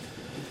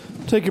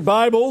Take your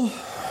Bible,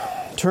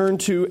 turn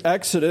to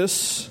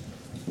Exodus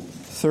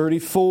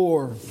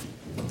 34.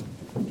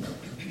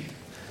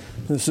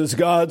 This is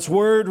God's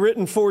word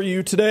written for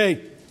you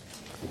today.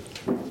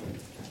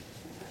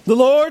 The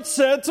Lord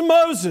said to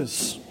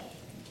Moses,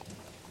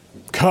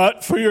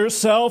 "Cut for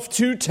yourself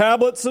 2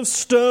 tablets of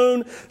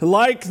stone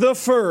like the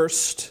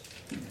first,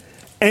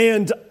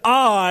 and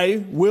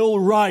I will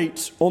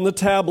write on the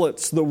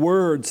tablets the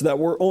words that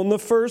were on the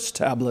first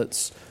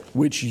tablets,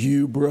 which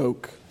you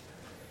broke.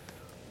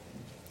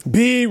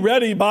 Be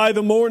ready by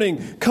the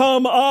morning.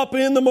 Come up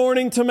in the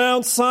morning to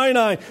Mount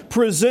Sinai.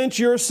 Present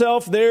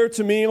yourself there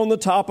to me on the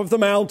top of the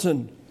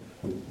mountain.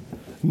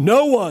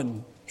 No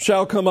one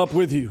shall come up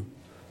with you.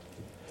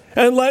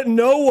 And let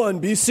no one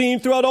be seen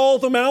throughout all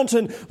the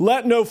mountain.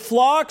 Let no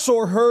flocks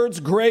or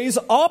herds graze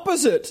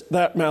opposite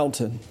that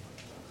mountain."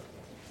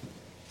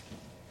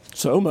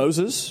 So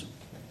Moses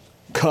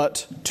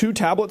cut 2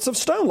 tablets of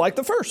stone like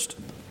the first.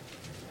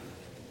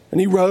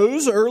 And he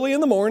rose early in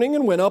the morning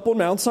and went up on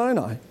Mount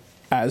Sinai,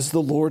 as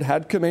the Lord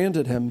had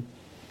commanded him,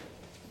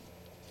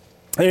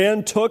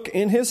 and took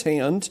in his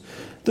hand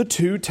the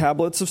 2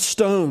 tablets of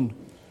stone.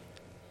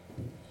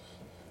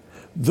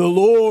 The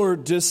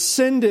Lord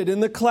descended in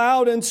the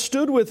cloud and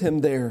stood with him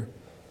there,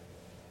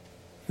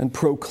 and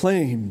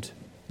proclaimed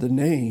the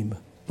name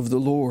of the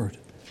Lord.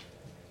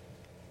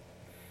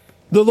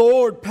 The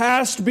Lord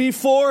passed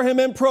before him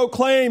and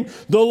proclaimed,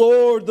 the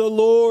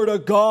Lord, a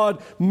God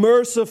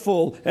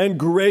merciful and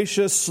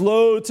gracious,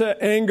 slow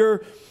to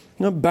anger,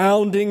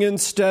 abounding in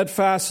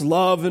steadfast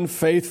love and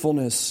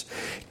faithfulness,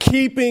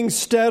 keeping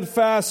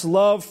steadfast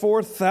love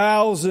for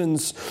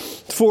thousands,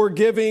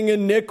 forgiving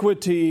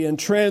iniquity and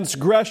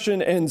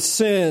transgression and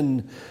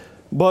sin,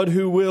 but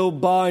who will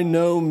by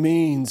no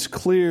means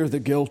clear the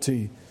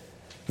guilty,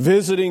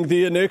 visiting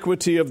the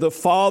iniquity of the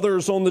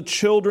fathers on the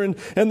children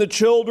and the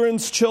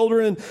children's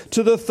children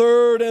to the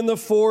 3rd and the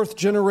 4th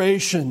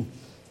generation.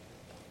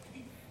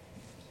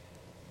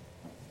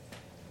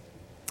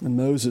 And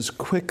Moses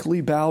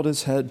quickly bowed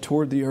his head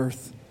toward the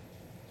earth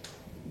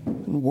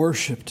and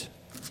worshipped.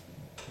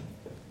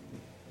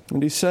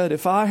 And he said,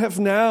 "If I have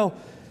now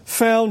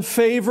found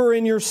favor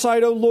in your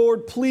sight, O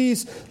Lord,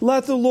 please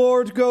let the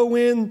Lord go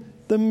in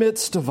the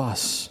midst of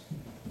us.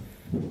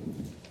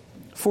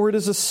 For it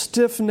is a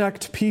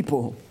stiff-necked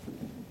people.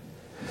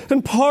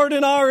 And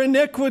pardon our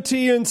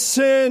iniquity and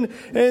sin,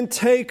 and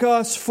take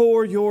us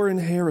for your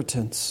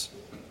inheritance."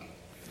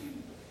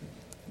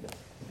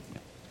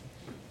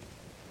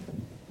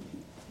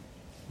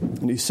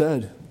 And he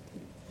said,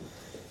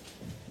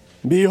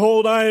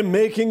 "Behold, I am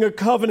making a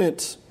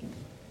covenant.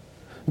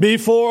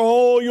 Before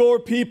all your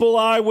people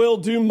I will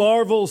do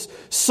marvels,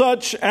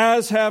 such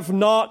as have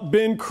not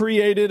been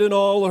created in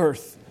all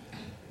earth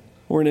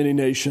or in any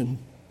nation.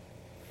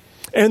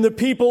 And the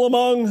people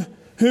among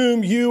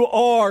whom you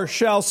are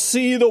shall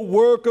see the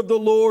work of the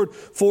Lord,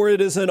 for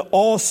it is an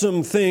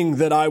awesome thing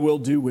that I will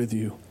do with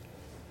you.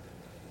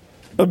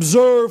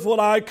 Observe what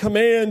I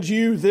command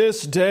you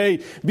this day.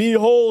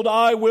 Behold,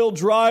 I will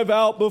drive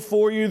out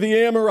before you the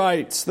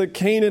Amorites, the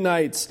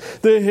Canaanites,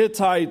 the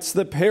Hittites,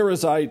 the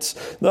Perizzites,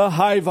 the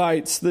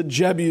Hivites, the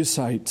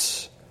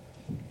Jebusites.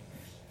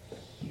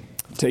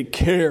 Take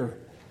care,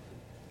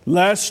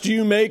 lest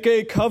you make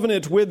a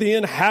covenant with the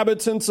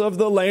inhabitants of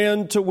the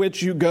land to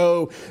which you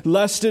go,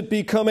 lest it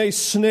become a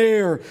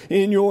snare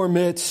in your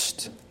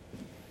midst.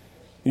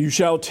 You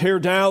shall tear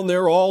down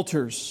their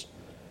altars,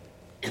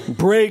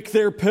 break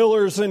their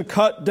pillars, and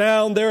cut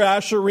down their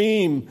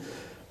asherim,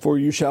 for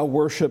you shall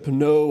worship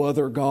no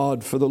other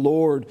God, for the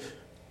Lord,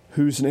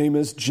 whose name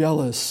is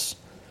jealous,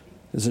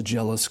 is a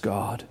jealous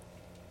God.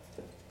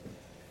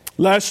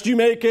 Lest you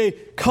make a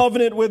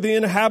covenant with the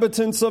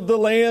inhabitants of the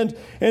land,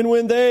 and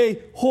when they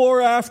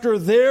whore after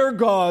their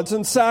gods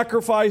and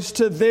sacrifice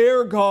to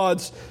their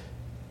gods,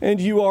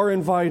 and you are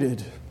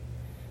invited,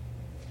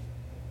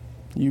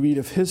 you eat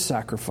of his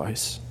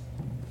sacrifice.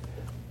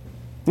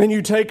 And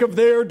you take of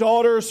their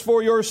daughters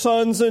for your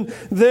sons, and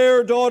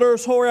their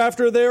daughters whore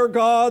after their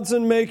gods,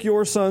 and make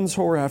your sons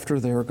whore after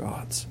their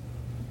gods.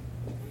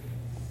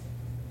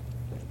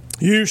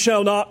 You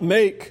shall not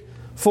make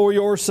for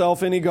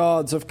yourself any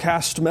gods of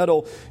cast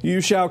metal.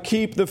 You shall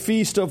keep the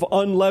feast of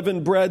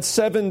unleavened bread.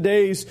 7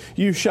 days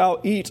you shall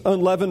eat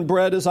unleavened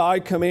bread as I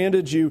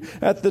commanded you,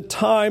 at the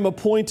time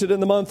appointed in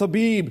the month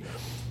Abib.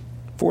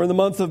 For in the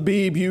month of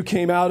Abib you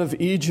came out of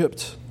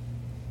Egypt.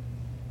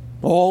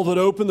 All that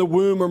open the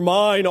womb are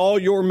mine, all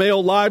your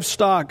male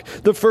livestock,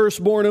 the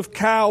firstborn of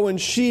cow and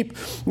sheep,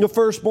 the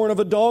firstborn of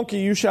a donkey,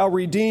 you shall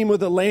redeem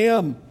with a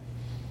lamb.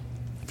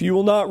 If you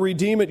will not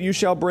redeem it, you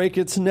shall break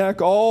its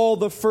neck. All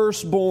the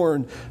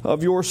firstborn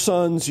of your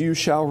sons you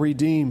shall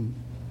redeem.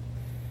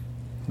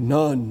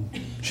 None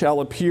shall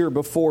appear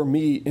before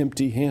me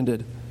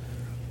empty-handed.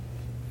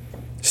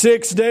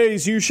 6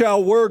 days you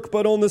shall work,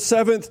 but on the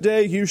 7th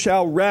day you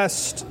shall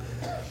rest.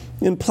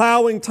 In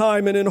plowing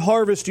time and in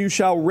harvest you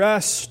shall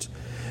rest.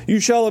 You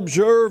shall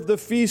observe the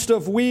feast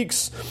of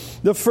weeks,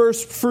 the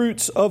first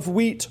fruits of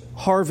wheat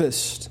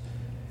harvest,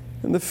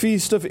 and the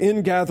feast of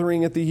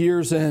ingathering at the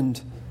year's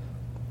end.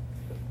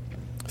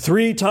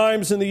 3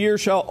 times in the year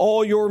shall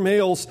all your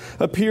males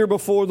appear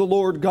before the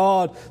Lord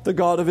God, the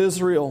God of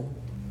Israel.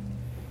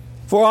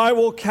 For I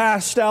will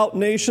cast out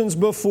nations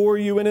before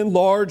you and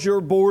enlarge your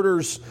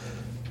borders.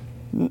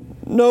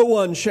 No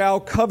one shall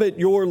covet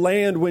your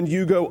land when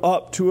you go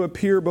up to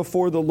appear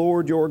before the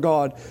Lord your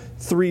God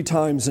 3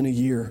 times in a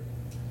year.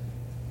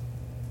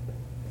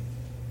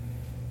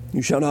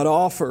 You shall not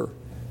offer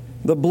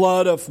the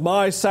blood of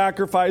my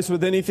sacrifice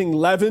with anything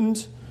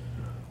leavened,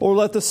 or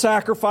let the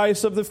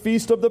sacrifice of the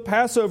feast of the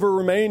Passover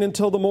remain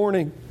until the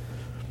morning.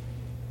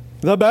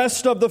 The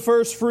best of the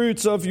first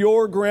fruits of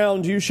your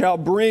ground you shall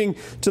bring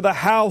to the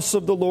house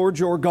of the Lord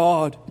your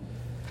God.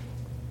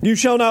 You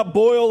shall not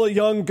boil a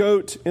young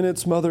goat in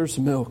its mother's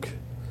milk.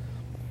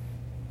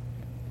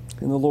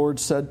 And the Lord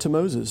said to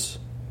Moses,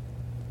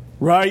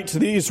 write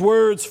these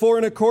words, for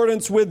in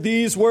accordance with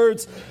these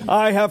words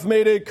I have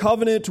made a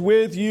covenant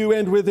with you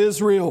and with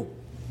Israel.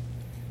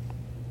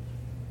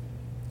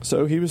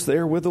 So he was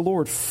there with the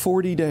Lord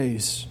 40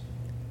 days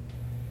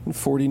and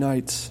 40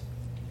 nights.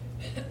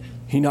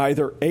 He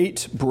neither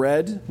ate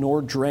bread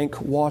nor drank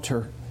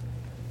water.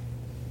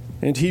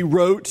 And he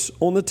wrote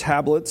on the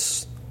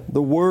tablets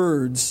the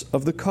words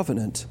of the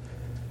covenant,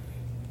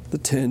 the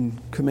 10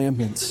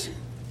 Commandments.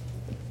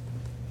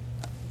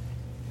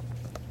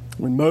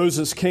 When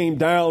Moses came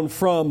down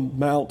from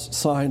Mount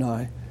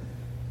Sinai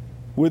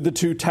with the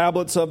 2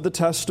 tablets of the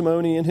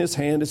testimony in his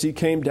hand as he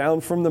came down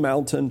from the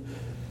mountain,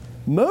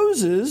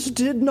 Moses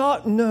did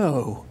not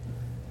know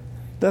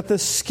that the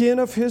skin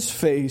of his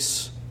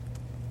face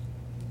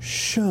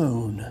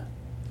shone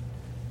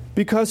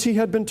because he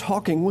had been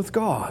talking with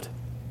God.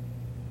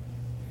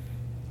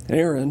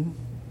 Aaron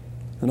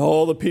and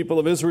all the people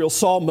of Israel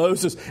saw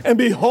Moses, and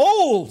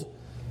behold,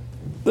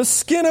 the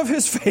skin of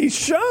his face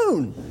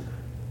shone.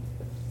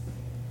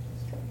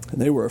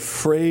 And they were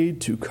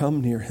afraid to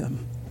come near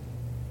him.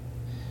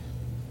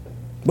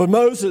 But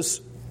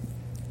Moses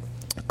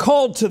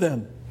called to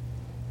them,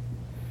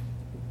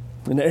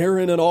 and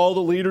Aaron and all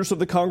the leaders of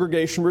the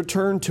congregation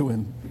returned to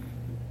him.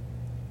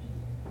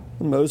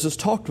 And Moses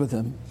talked with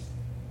them.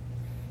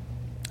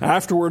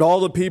 Afterward, all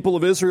the people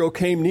of Israel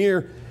came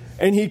near,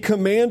 and he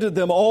commanded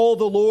them all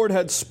the Lord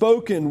had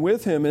spoken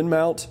with him in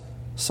Mount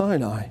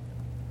Sinai.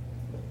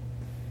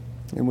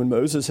 And when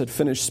Moses had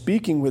finished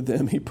speaking with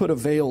them, he put a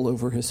veil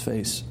over his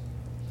face.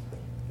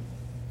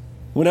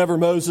 Whenever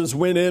Moses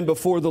went in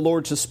before the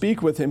Lord to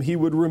speak with him, he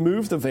would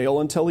remove the veil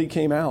until he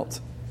came out.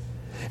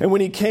 And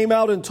when he came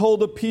out and told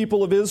the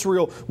people of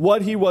Israel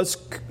what he was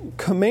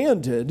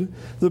commanded,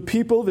 the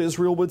people of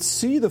Israel would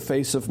see the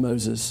face of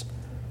Moses,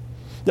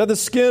 that the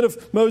skin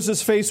of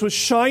Moses' face was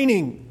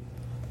shining,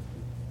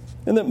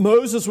 and that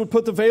Moses would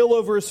put the veil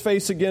over his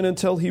face again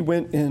until he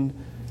went in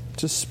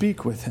to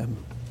speak with him.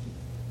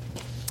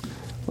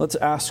 Let's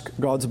ask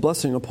God's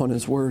blessing upon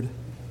his word.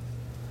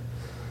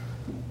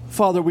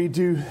 Father, we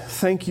do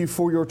thank you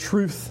for your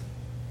truth.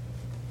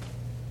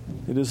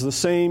 It is the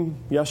same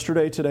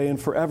yesterday, today, and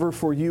forever,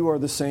 for you are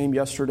the same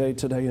yesterday,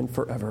 today, and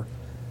forever.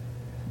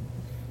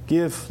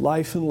 Give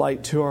life and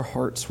light to our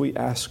hearts, we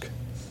ask,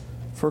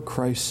 for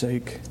Christ's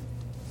sake.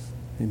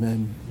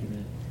 Amen.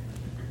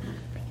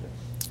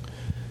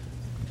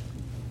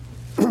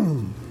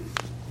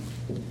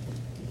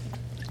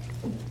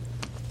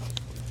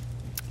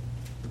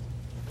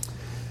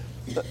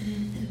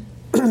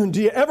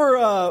 Do you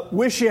ever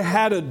wish you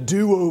had a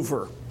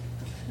do-over?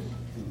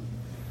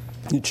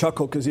 You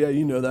chuckle because, yeah,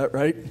 you know that,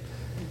 right?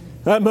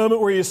 That moment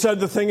where you said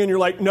the thing and you're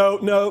like,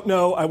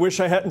 no, I wish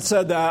I hadn't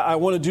said that. I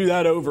want to do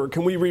that over.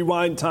 Can we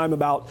rewind time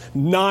about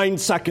 9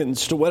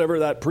 seconds to whatever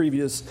that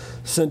previous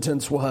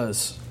sentence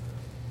was?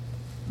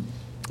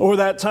 Or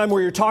that time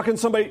where you're talking to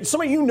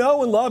somebody you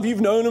know and love, you've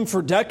known them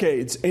for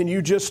decades, and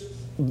you just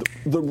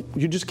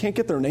can't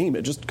get their name.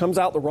 It just comes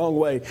out the wrong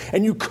way.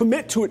 And you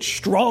commit to it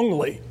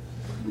strongly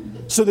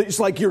so that it's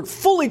like you're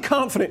fully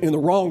confident in the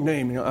wrong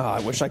name. You're,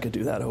 I wish I could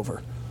do that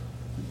over.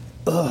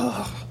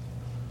 Ugh.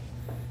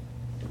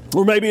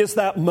 Or maybe it's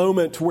that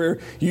moment where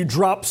you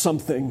drop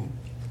something,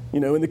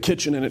 in the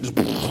kitchen and it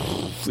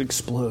just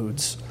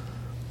explodes.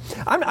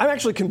 I'm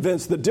actually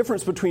convinced the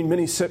difference between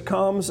many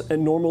sitcoms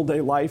and normal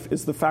day life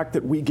is the fact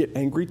that we get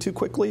angry too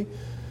quickly.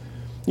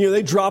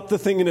 They drop the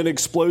thing and it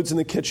explodes in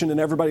the kitchen and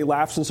everybody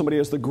laughs and somebody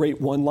has the great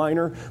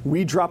one-liner.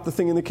 We drop the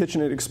thing in the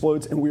kitchen, it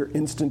explodes, and we're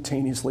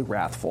instantaneously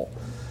wrathful.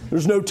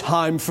 There's no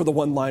time for the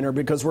one-liner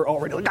because we're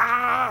already like,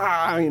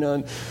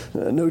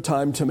 no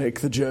time to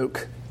make the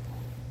joke.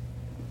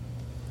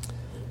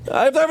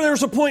 If ever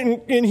there's a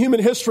point in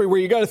human history where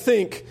you got to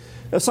think,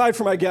 aside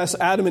from, I guess,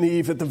 Adam and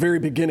Eve at the very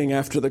beginning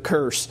after the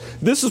curse,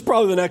 this is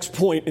probably the next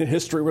point in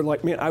history where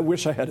like, man, I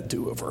wish I had a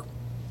do-over.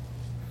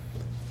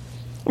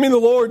 The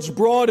Lord's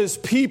brought his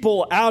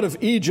people out of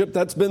Egypt.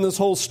 That's been this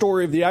whole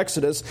story of the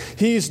Exodus.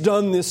 He's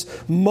done this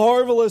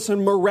marvelous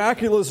and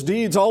miraculous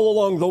deeds all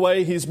along the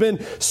way. He's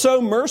been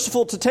so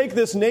merciful to take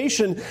this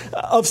nation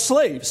of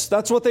slaves.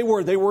 That's what they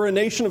were. They were a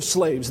nation of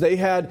slaves. They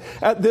had,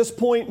 at this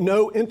point,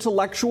 no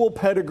intellectual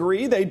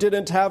pedigree. They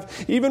didn't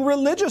have even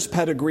religious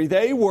pedigree.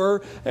 They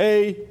were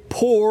a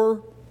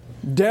poor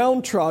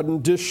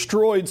downtrodden,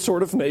 destroyed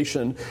sort of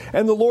nation.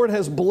 And the Lord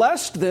has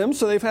blessed them,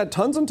 so they've had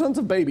tons and tons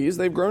of babies.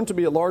 They've grown to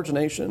be a large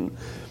nation.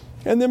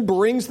 And then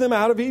brings them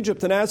out of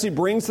Egypt. And as he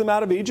brings them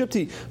out of Egypt,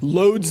 he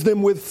loads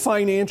them with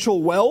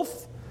financial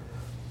wealth.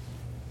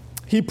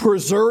 He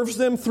preserves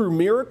them through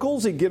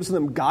miracles. He gives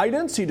them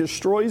guidance. He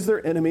destroys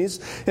their enemies.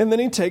 And then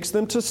he takes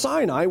them to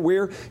Sinai,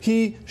 where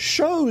he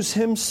shows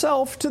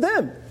himself to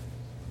them.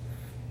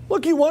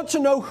 Look, you want to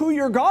know who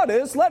your God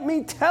is? Let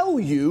me tell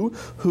you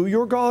who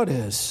your God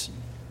is.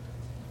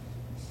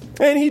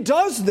 And he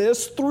does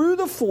this through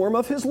the form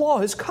of his law,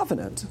 his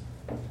covenant.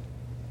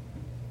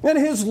 And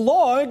his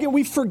law, again,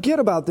 we forget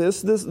about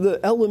this, the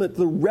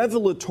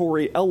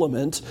revelatory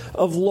element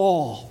of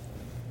law.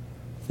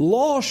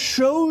 Law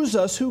shows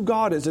us who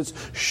God is. It's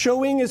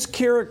showing his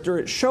character.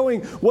 It's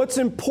showing what's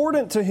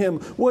important to him,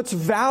 what's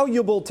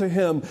valuable to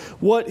him,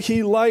 what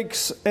he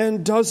likes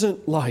and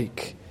doesn't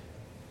like.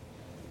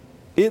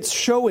 It's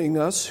showing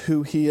us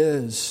who he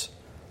is.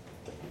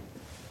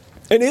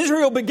 And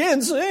Israel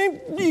begins,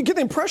 you get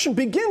the impression,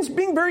 begins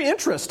being very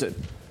interested.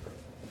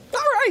 All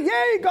right,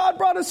 yay, God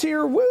brought us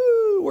here.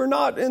 Woo, we're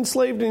not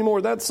enslaved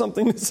anymore. That's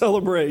something to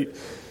celebrate.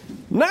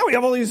 Now we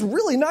have all these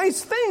really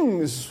nice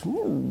things.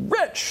 We're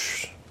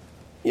rich.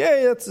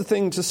 Yay, that's the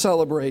thing to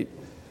celebrate.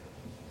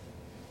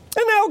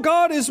 And now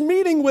God is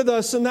meeting with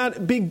us, and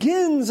that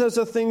begins as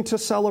a thing to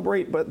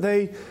celebrate, but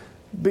they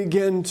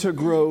begin to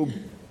grow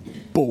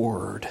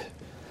bored.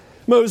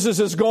 Moses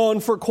is gone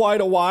for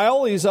quite a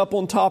while. He's up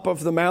on top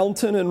of the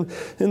mountain, and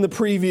in the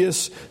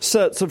previous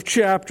sets of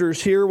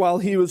chapters here, while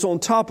he was on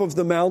top of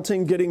the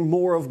mountain getting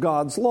more of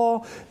God's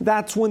law,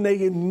 that's when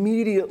they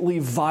immediately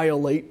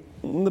violate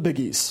the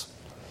biggies.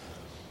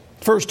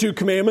 First two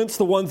commandments,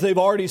 the ones they've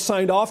already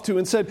signed off to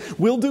and said,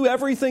 we'll do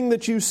everything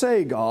that you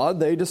say, God,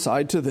 they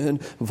decide to then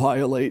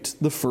violate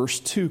the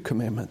first two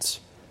commandments.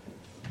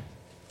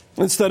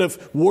 Instead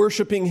of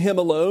worshiping him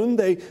alone,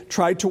 they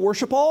tried to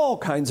worship all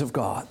kinds of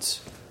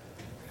gods.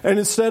 And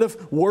instead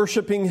of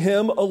worshiping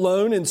him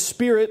alone in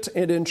spirit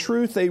and in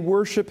truth, they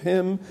worship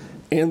him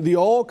and the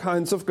all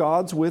kinds of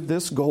gods with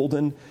this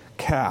golden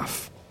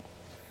calf.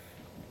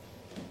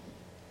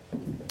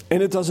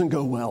 And it doesn't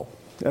go well,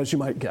 as you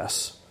might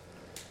guess.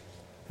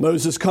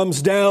 Moses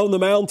comes down the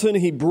mountain.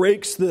 He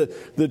breaks the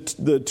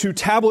two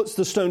tablets,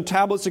 the stone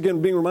tablets.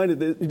 Again, being reminded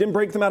that he didn't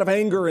break them out of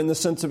anger in the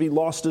sense of he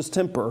lost his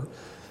temper.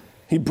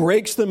 He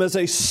breaks them as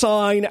a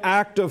sign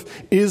act of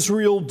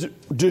Israel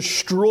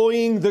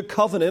destroying the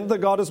covenant that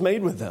God has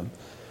made with them.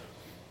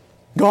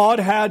 God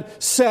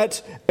had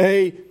set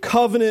a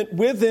covenant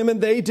with them and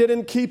they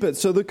didn't keep it,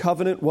 so the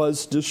covenant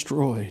was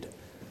destroyed.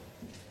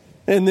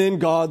 And then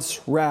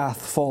God's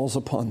wrath falls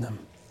upon them.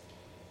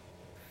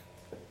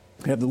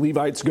 You have the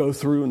Levites go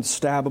through and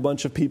stab a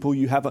bunch of people.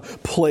 You have a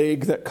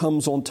plague that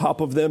comes on top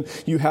of them.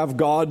 You have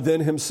God then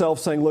himself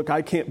saying, look,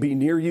 I can't be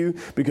near you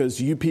because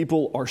you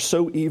people are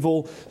so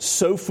evil,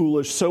 so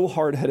foolish, so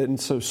hard-headed,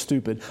 and so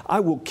stupid.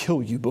 I will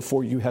kill you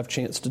before you have a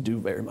chance to do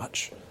very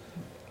much.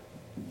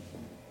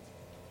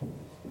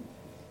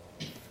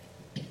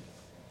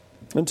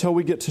 Until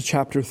we get to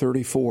chapter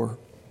 34.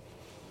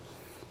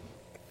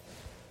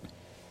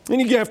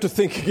 And you have to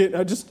think again,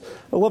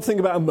 I love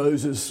thinking about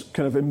Moses'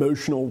 kind of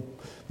emotional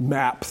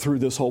map through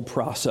this whole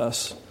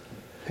process.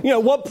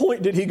 At what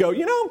point did he go,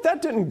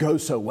 that didn't go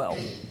so well.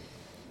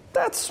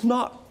 That's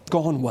not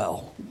gone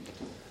well.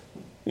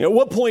 At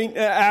what point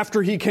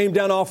after he came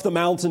down off the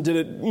mountain did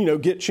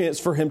it, get a chance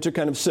for him to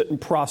kind of sit and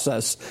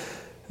process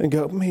and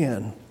go,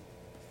 man,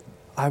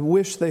 I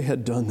wish they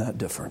had done that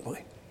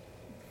differently.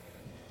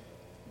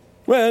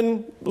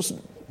 And it was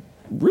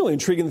really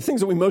intriguing. The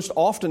things that we most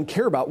often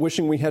care about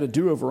wishing we had a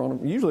do-over on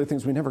are usually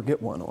things we never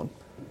get one on.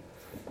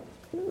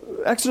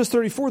 Exodus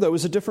 34, though,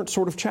 is a different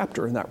sort of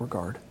chapter in that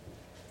regard.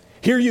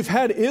 Here you've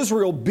had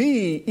Israel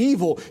be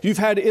evil. You've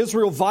had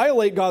Israel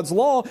violate God's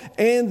law.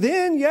 And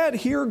then yet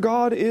here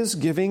God is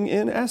giving,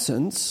 in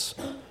essence,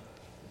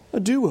 a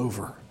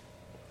do-over.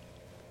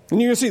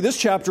 And you can see this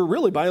chapter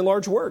really, by and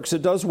large, works.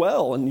 It does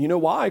well. And you know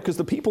why? Because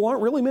the people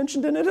aren't really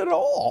mentioned in it at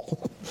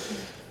all.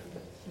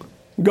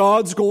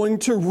 God's going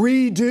to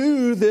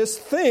redo this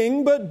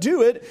thing, but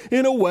do it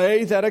in a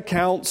way that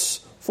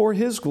accounts for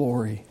his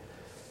glory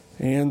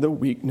and the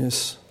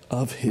weakness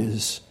of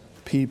his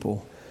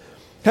people.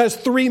 It has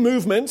three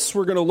movements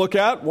we're going to look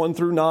at, 1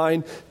 through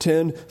 9,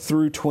 10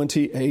 through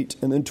 28,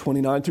 and then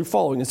 29 through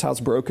following. It's how it's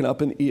broken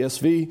up in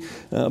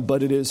ESV,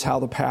 but it is how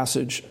the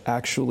passage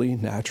actually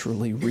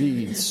naturally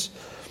reads.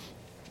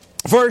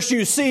 First,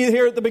 you see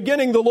here at the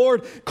beginning, the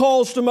Lord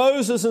calls to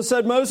Moses and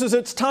said, Moses,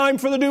 it's time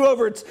for the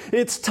do-over.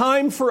 It's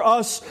time for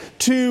us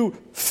to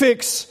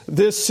fix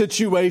this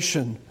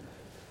situation.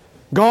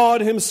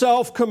 God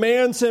himself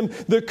commands him,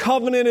 the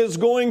covenant is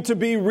going to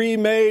be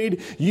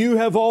remade. You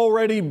have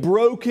already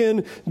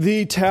broken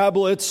the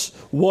tablets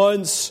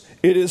once.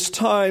 It is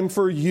time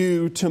for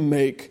you to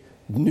make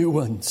new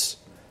ones.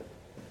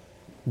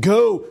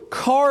 Go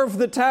carve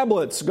the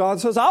tablets.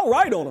 God says, I'll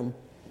write on them.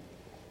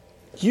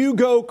 You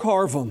go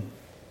carve them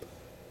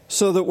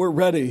so that we're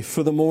ready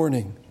for the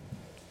morning.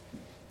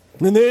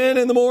 And then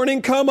in the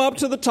morning, come up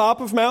to the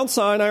top of Mount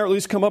Sinai, or at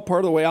least come up part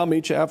of the way. I'll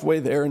meet you halfway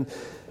there. And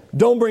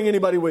don't bring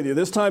anybody with you.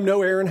 This time,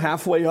 no Aaron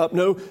halfway up,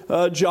 no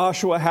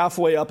Joshua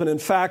halfway up. And in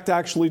fact,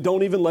 actually,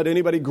 don't even let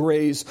anybody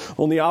graze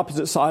on the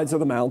opposite sides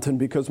of the mountain,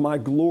 because my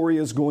glory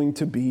is going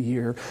to be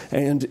here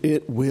and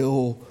it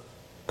will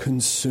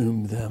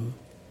consume them.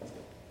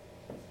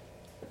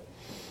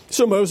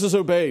 So Moses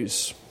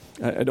obeys.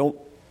 I don't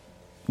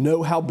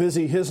know how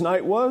busy his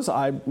night was.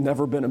 I've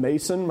never been a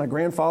mason. My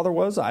grandfather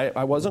was.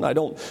 I wasn't. I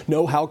don't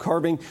know how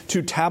carving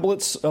 2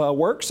 tablets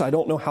works. I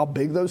don't know how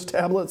big those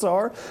tablets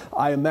are.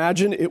 I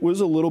imagine it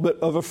was a little bit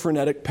of a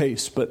frenetic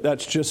pace, but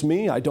that's just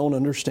me. I don't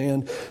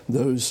understand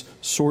those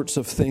sorts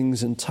of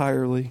things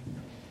entirely.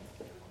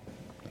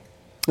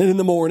 And in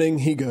the morning,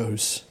 he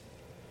goes.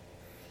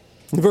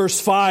 In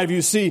verse 5,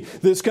 you see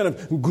this kind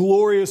of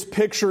glorious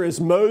picture as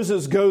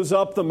Moses goes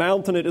up the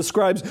mountain. It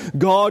describes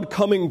God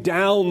coming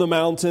down the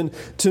mountain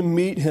to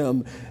meet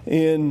him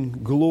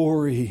in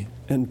glory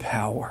and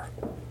power.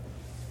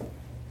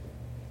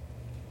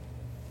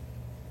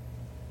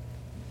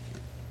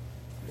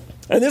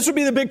 And this would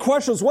be the big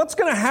question, is what's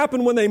going to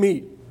happen when they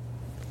meet?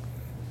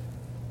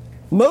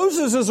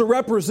 Moses is a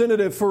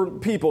representative for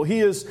people. He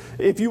is,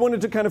 if you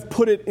wanted to kind of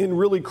put it in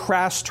really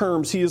crass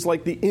terms, he is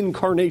like the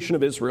incarnation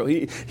of Israel.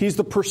 He's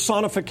the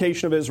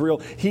personification of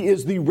Israel. He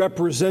is the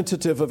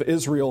representative of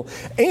Israel.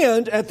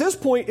 And at this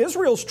point,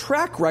 Israel's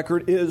track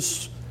record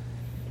is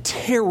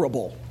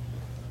terrible.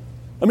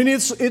 I mean,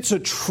 it's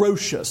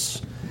atrocious.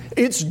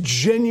 It's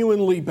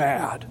genuinely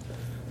bad.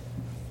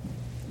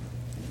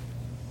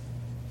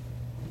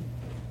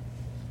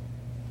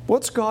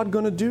 What's God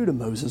going to do to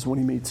Moses when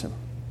he meets him?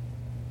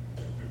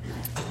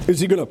 Is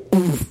he going to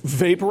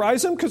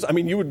vaporize him? Because, I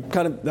mean,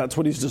 that's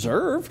what he's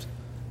deserved.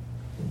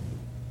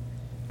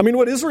 I mean,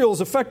 what Israel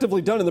has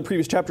effectively done in the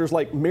previous chapter is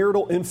like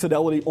marital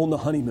infidelity on the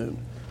honeymoon.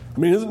 I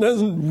mean, it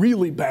isn't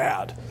really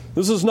bad.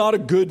 This is not a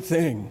good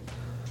thing.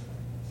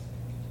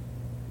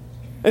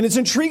 And it's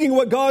intriguing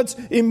what God's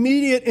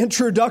immediate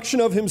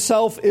introduction of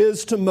himself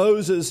is to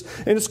Moses.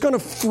 And it's going to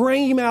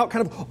frame out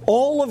kind of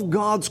all of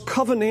God's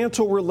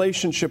covenantal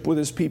relationship with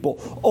his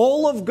people.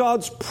 All of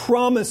God's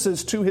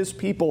promises to his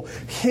people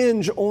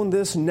hinge on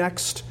this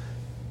next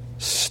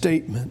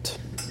statement.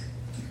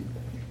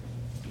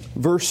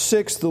 Verse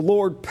 6, the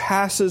Lord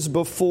passes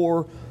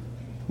before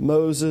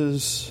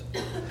Moses.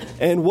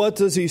 And what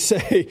does he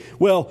say?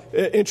 Well,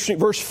 interesting,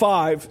 verse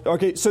 5.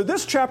 Okay, so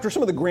this chapter,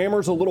 some of the grammar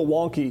is a little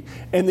wonky,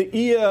 and the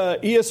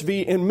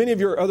ESV and many of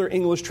your other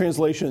English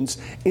translations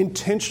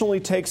intentionally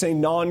takes a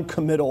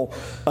non-committal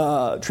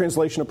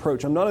translation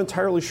approach. I'm not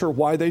entirely sure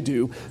why they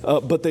do,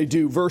 but they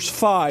do. Verse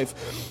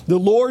 5, the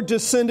Lord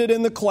descended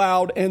in the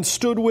cloud and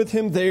stood with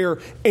him there,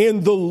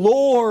 and the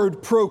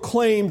Lord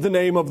proclaimed the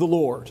name of the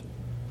Lord.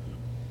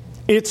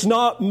 It's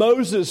not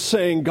Moses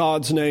saying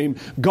God's name.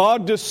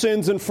 God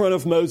descends in front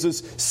of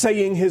Moses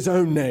saying his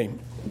own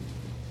name.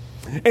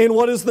 And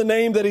what is the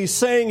name that he's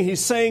saying? He's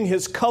saying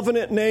his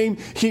covenant name.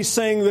 He's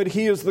saying that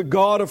he is the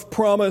God of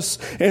promise.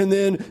 And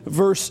then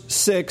verse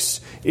 6,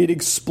 it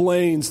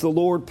explains the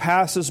Lord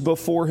passes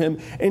before him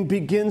and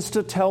begins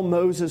to tell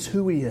Moses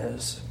who he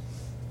is.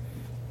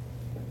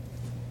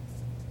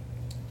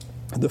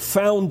 The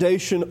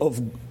foundation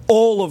of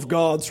all of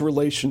God's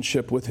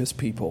relationship with his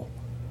people.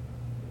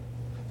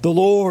 The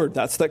Lord,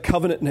 that's that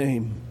covenant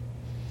name.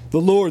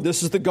 The Lord,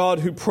 this is the God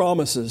who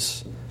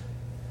promises.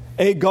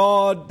 A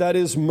God that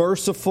is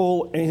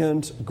merciful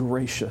and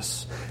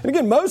gracious. And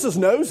again, Moses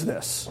knows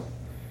this.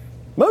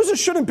 Moses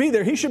shouldn't be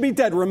there. He should be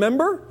dead.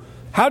 Remember?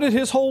 How did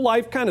his whole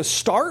life kind of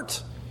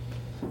start?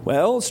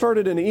 Well, it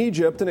started in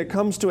Egypt, and it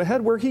comes to a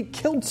head where he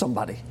killed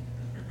somebody.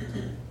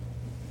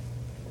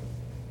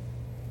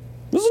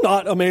 This is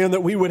not a man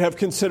that we would have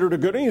considered a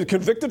good, he's a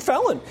convicted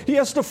felon. He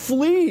has to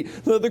flee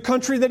the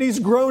country that he's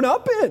grown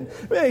up in.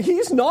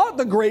 He's not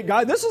the great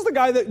guy. This is the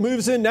guy that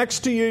moves in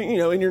next to you,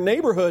 in your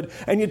neighborhood,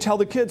 and you tell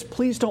the kids,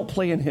 please don't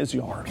play in his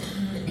yard.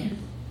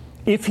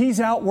 If he's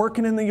out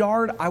working in the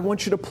yard, I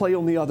want you to play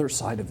on the other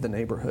side of the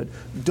neighborhood.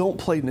 Don't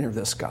play near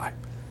this guy.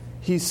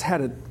 He's had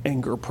an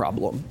anger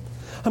problem.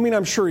 I mean,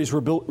 I'm sure he's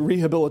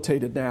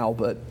rehabilitated now,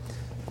 but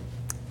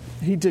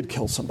he did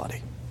kill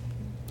somebody.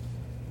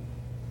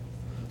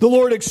 The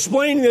Lord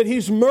explaining that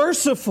he's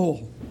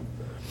merciful.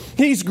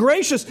 He's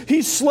gracious.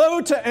 He's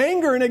slow to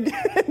anger. And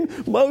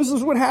again,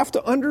 Moses would have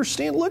to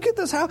understand, look at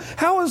this. How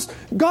has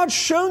God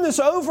shown this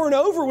over and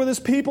over with his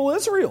people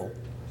Israel?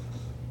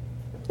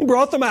 He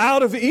brought them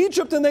out of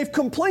Egypt and they've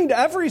complained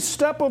every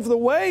step of the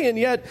way, and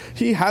yet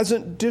he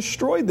hasn't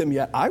destroyed them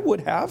yet. I would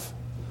have.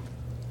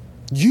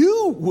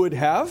 You would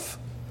have.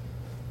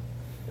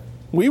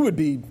 We would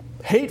be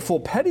hateful,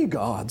 petty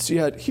gods,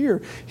 yet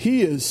here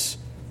he is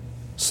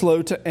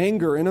slow to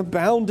anger and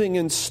abounding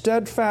in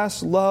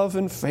steadfast love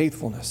and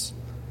faithfulness.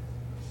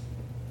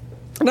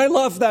 And I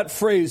love that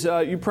phrase.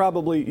 You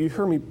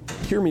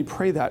hear me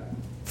pray that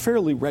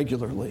fairly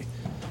regularly.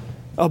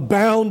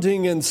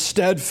 Abounding in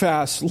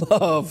steadfast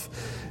love.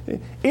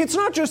 It's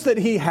not just that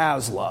he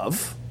has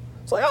love.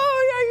 It's like,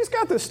 oh yeah, he's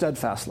got this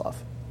steadfast love.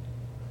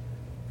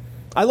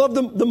 I love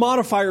the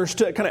modifiers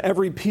to kind of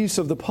every piece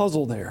of the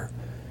puzzle there.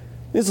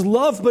 It's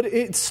love, but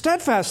it's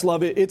steadfast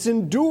love. It's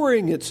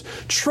enduring. It's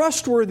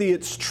trustworthy.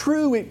 It's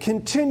true. It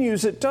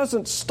continues. It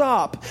doesn't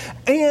stop.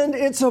 And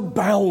it's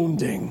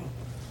abounding.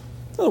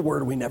 A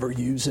word we never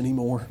use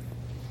anymore.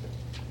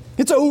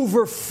 It's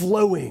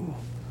overflowing.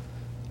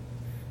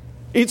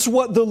 It's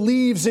what the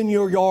leaves in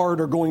your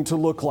yard are going to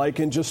look like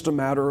in just a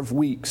matter of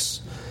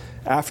weeks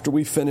after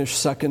we finish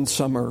second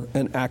summer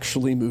and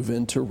actually move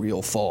into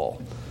real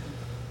fall.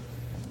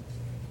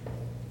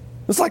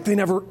 It's like they're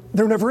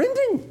never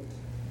ending.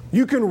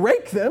 You can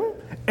rake them,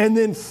 and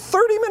then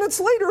 30 minutes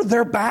later,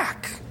 they're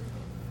back.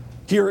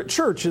 Here at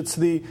church, it's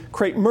the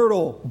crepe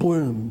myrtle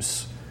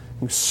blooms.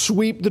 You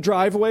sweep the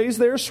driveways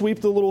there, sweep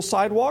the little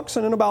sidewalks,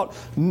 and in about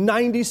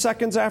 90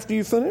 seconds after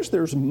you finish,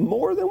 there's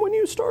more than when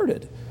you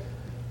started.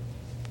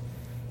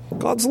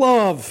 God's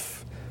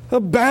love,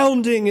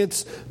 abounding,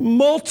 it's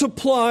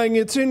multiplying,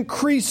 it's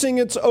increasing,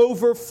 it's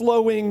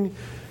overflowing,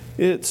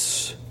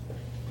 it's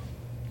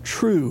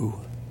true.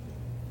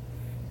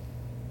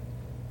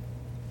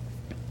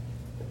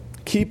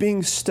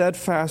 Keeping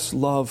steadfast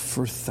love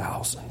for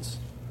thousands.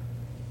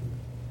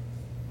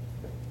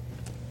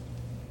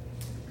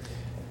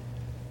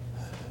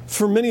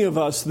 For many of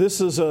us,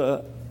 this is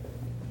an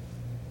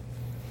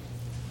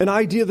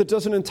idea that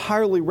doesn't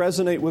entirely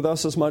resonate with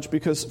us as much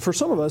because for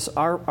some of us,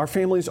 our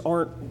families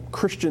aren't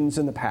Christians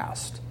in the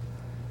past.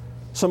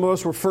 Some of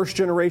us were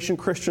first-generation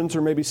Christians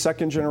or maybe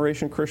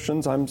second-generation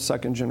Christians. I'm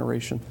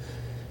second-generation.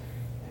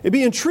 It'd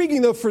be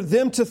intriguing, though, for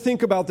them to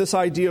think about this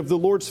idea of the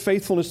Lord's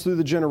faithfulness through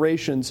the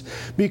generations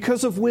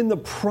because of when the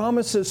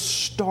promises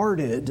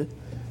started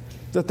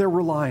that they're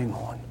relying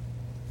on.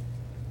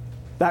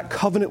 That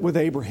covenant with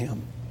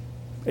Abram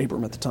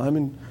at the time,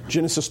 in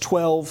Genesis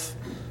 12,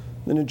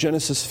 then in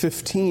Genesis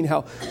 15,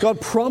 how God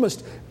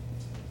promised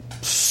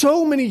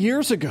so many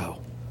years ago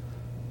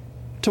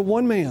to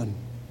one man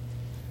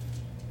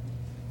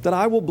that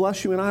I will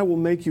bless you and I will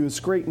make you this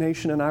great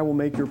nation and I will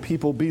make your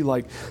people be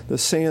like the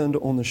sand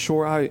on the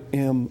shore. I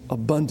am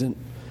abundant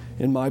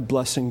in my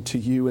blessing to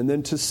you. And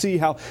then to see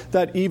how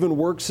that even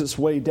works its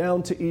way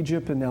down to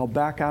Egypt and now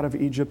back out of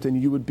Egypt,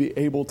 and you would be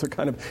able to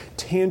kind of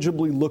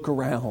tangibly look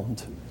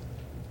around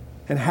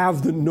and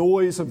have the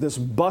noise of this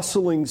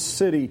bustling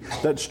city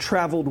that's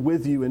traveled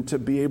with you and to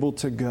be able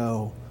to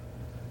go,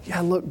 yeah,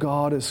 look,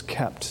 God has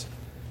kept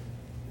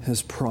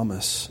His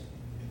promise.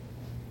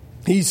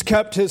 He's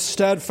kept His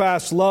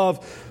steadfast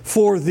love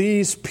for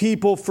these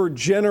people for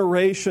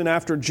generation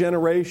after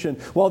generation.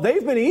 While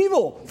they've been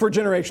evil for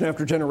generation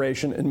after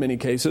generation in many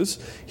cases,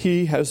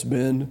 He has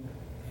been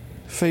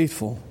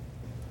faithful.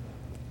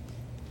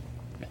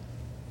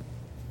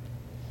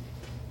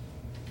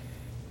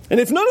 And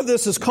if none of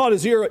this has caught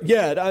His ear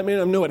yet, I mean,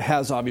 I know it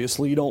has,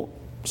 obviously. You don't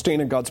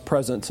stand in God's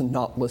presence and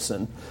not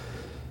listen.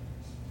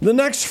 The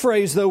next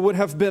phrase, though, would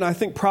have been, I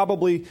think,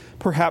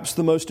 perhaps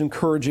the most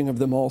encouraging of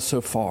them all so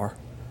far.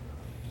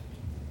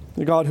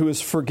 The God who is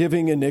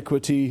forgiving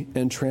iniquity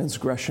and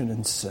transgression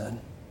and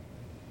sin.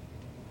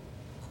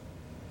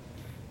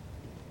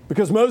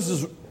 Because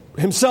Moses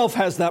himself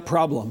has that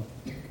problem.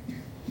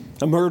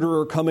 A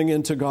murderer coming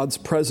into God's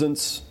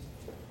presence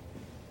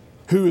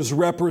who is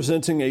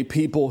representing a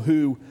people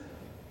who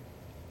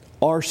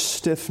are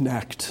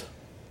stiff-necked.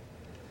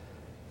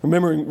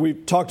 Remembering,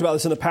 we've talked about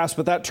this in the past,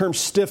 but that term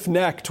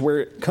stiff-necked, where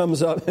it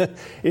comes up,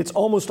 it's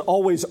almost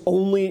always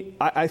only,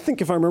 I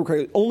think if I remember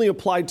correctly, only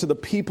applied to the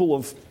people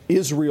of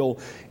Israel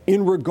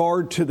in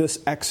regard to this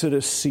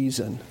Exodus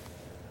season.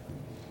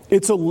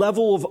 It's a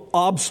level of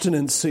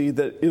obstinacy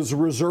that is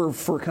reserved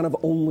for kind of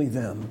only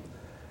them,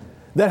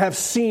 that have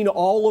seen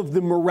all of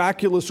the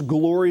miraculous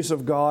glories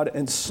of God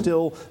and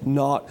still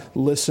not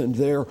listened.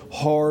 They're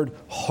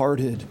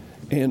hard-hearted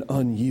and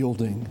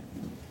unyielding.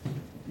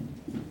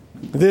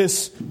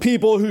 This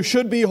people who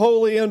should be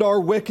holy and are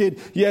wicked,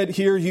 yet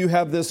here you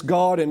have this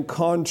God in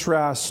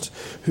contrast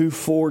who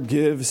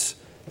forgives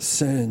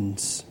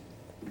sins.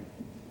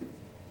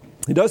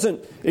 He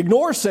doesn't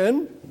ignore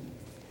sin.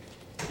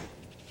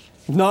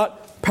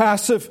 Not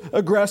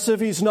passive-aggressive.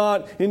 He's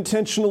not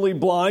intentionally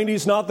blind.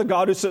 He's not the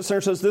God who sits there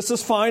and says, this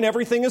is fine,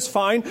 everything is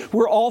fine,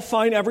 we're all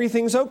fine,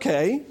 everything's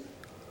okay,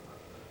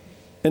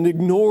 and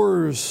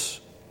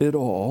ignores it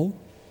all.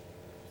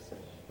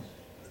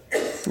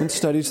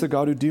 Instead, He's the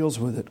God who deals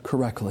with it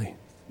correctly.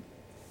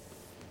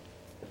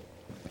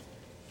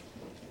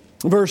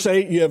 Verse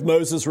 8, you have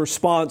Moses'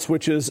 response,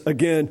 which is,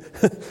 again,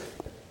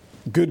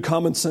 good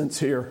common sense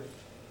here.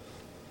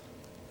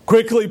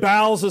 Quickly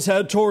bows his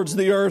head towards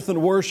the earth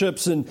and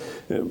worships and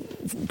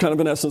kind of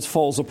in essence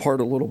falls apart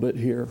a little bit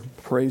here,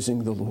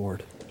 praising the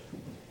Lord.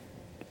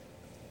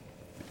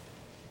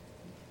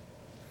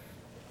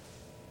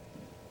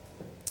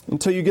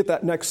 Until you get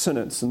that next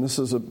sentence, and this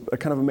is a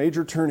kind of a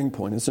major turning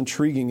point. It's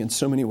intriguing in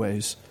so many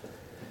ways.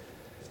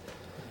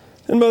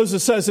 And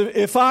Moses says,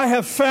 if I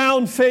have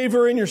found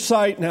favor in your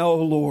sight now,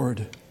 O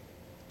Lord,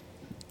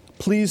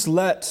 please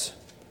let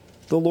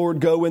the Lord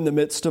go in the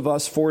midst of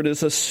us, for it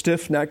is a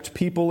stiff-necked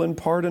people, and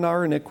pardon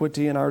our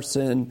iniquity and our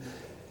sin,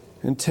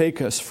 and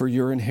take us for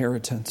your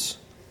inheritance.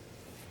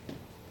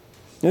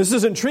 This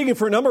is intriguing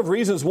for a number of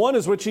reasons. One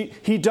is which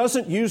he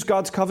doesn't use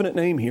God's covenant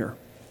name here.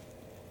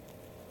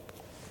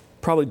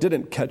 Probably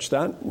didn't catch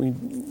that.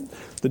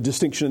 The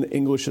distinction in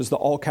English is the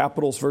all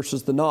capitals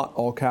versus the not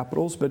all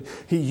capitals, but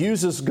he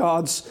uses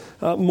God's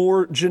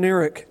more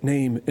generic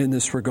name in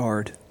this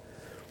regard.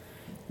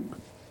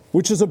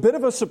 Which is a bit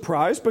of a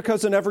surprise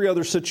because in every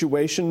other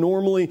situation,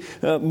 normally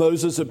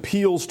Moses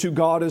appeals to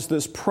God as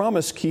this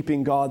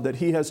promise-keeping God, that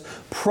he has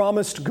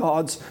promised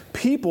God's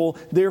people,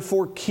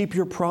 therefore keep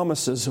your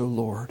promises, O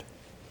Lord.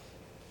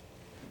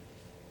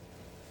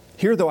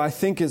 Here, though, I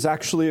think is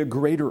actually a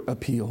greater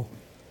appeal.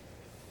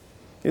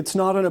 It's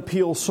not an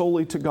appeal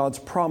solely to God's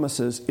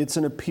promises, it's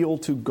an appeal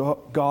to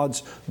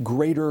God's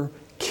greater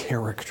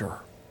character.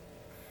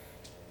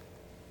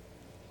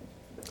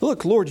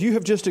 Look, Lord, you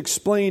have just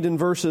explained in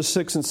verses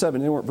 6 and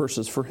 7, they weren't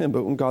verses for him, but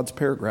in God's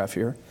paragraph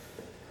here.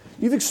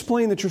 You've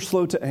explained that you're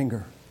slow to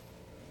anger.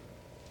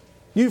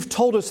 You've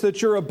told us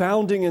that you're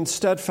abounding in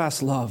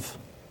steadfast love.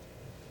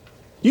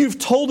 You've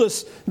told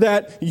us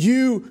that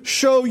you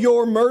show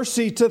your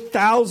mercy to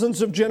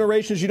thousands of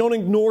generations. You don't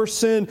ignore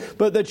sin,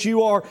 but that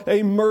you are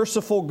a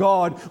merciful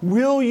God.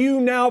 Will you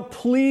now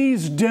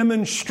please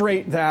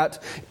demonstrate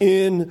that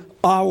in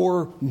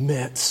our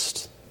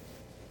midst?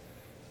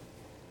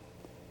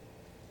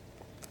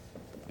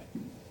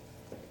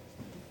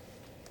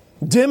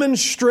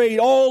 Demonstrate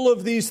all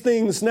of these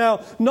things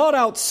now, not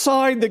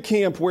outside the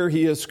camp where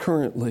he is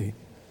currently.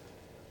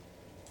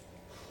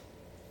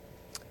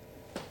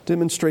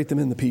 Demonstrate them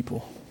in the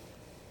people.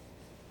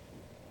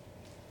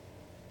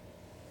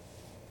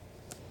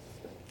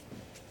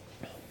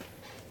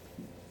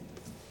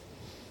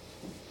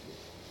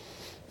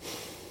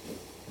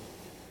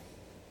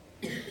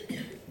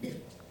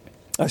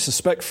 I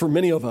suspect for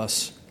many of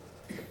us,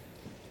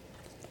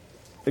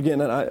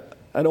 again, and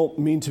I don't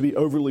mean to be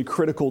overly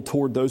critical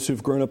toward those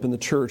who've grown up in the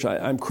church.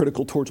 I'm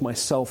critical towards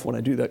myself when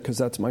I do that because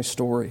that's my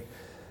story.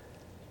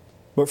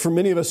 But for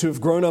many of us who have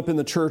grown up in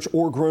the church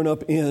or grown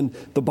up in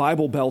the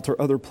Bible Belt or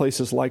other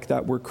places like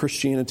that where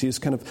Christianity is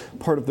kind of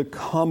part of the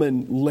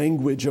common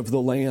language of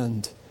the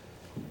land,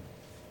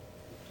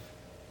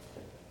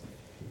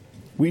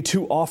 we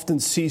too often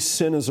see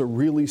sin as a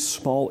really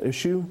small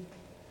issue.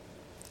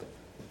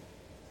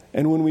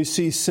 And when we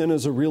see sin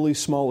as a really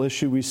small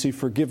issue, we see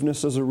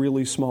forgiveness as a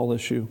really small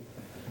issue.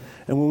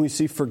 And when we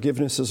see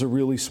forgiveness as a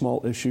really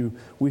small issue,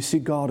 we see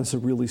God as a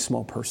really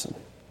small person.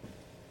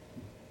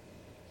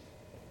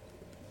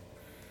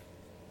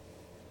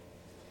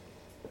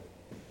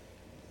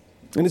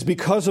 And it's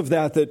because of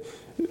that that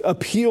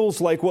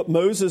appeals like what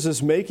Moses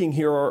is making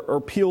here are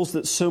appeals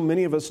that so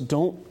many of us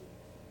don't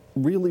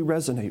really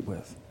resonate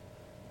with.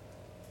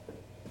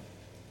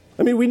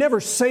 I mean, we never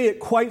say it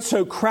quite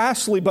so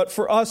crassly, but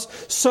for us,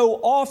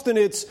 so often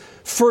it's,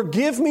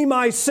 forgive me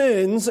my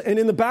sins, and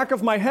in the back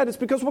of my head, it's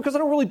because I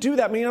don't really do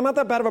that. I mean, I'm not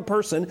that bad of a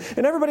person,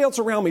 and everybody else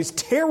around me is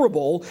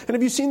terrible, and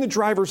have you seen the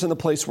drivers in the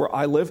place where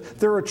I live?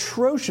 They're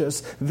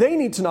atrocious. They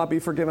need to not be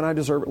forgiven. I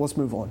deserve it. Let's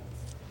move on.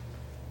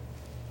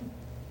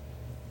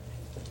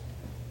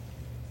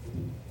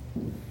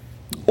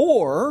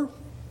 Or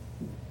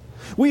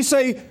we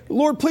say,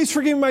 Lord, please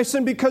forgive me my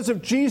sin because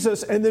of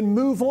Jesus, and then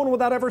move on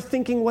without ever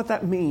thinking what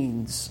that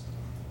means.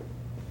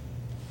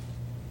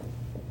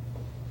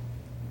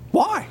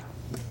 Why?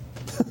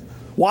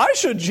 Why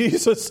should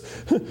Jesus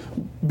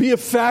be a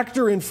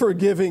factor in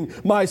forgiving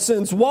my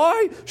sins?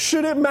 Why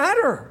should it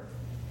matter?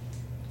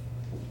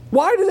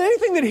 Why did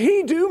anything that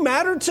he do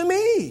matter to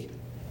me?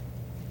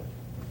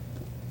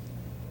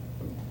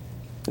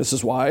 This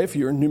is why, if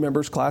you're in new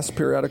members class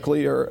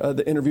periodically, or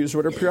the interviews or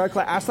whatever,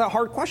 periodically ask that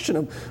hard question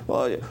of,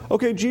 well,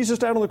 okay, Jesus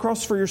died on the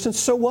cross for your sins,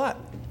 so what?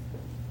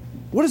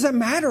 What does that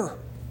matter?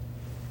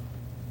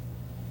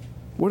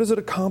 What does it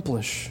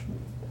accomplish?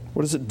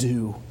 What does it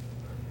do?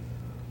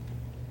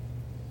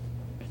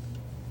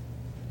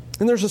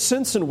 And there's a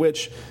sense in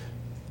which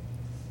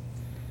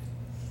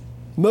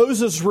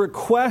Moses'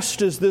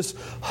 request is this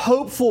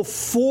hopeful,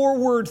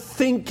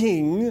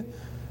 forward-thinking,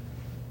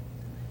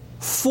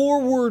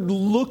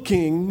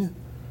 forward-looking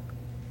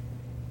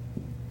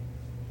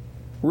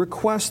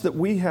request that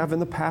we have in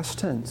the past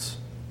tense.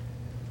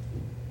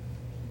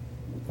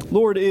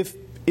 Lord,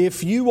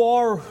 if you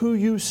are who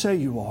you say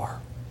you are,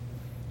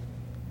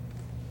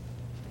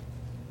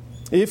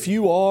 if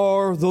you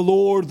are the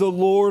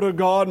Lord of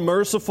God,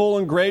 merciful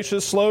and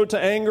gracious, slow to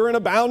anger and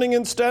abounding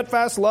in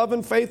steadfast love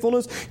and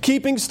faithfulness,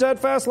 keeping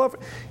steadfast love,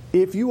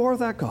 if you are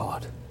that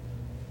God,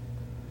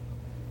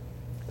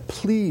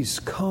 please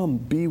come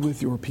be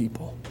with your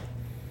people.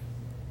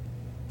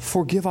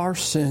 Forgive our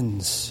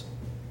sins.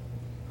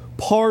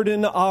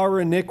 Pardon our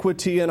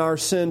iniquity and our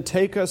sin.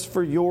 Take us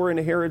for your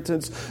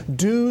inheritance.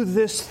 Do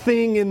this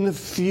thing in the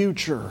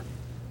future.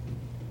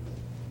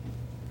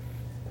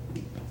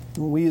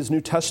 We as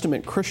New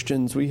Testament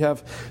Christians, we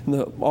have, and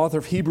the author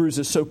of Hebrews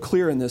is so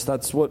clear in this,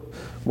 that's what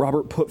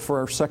Robert put for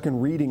our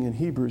second reading in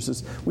Hebrews,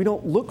 is we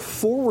don't look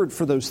forward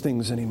for those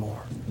things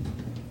anymore.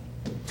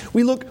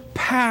 We look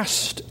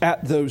past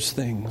at those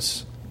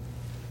things.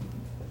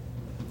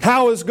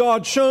 How has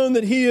God shown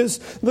that He is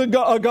a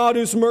God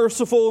who's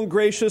merciful and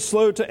gracious,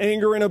 slow to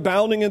anger, and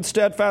abounding in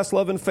steadfast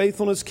love and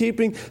faithfulness,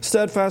 keeping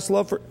steadfast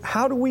love for...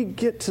 How do we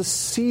get to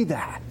see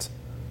that?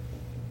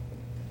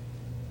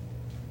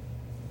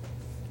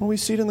 Well, we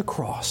see it in the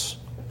cross.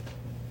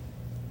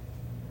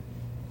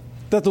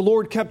 That the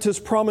Lord kept His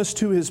promise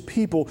to His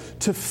people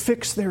to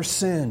fix their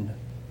sin.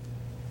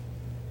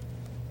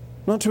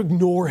 Not to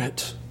ignore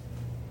it.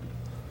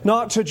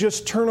 Not to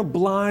just turn a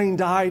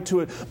blind eye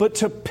to it, but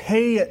to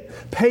pay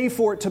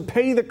for it, to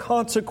pay the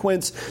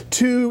consequence,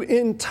 to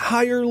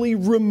entirely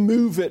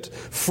remove it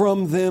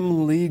from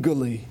them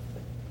legally.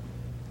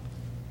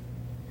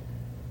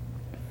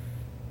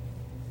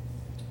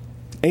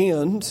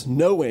 And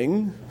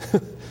knowing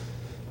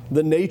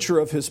the nature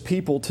of His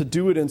people, to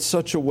do it in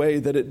such a way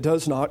that it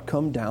does not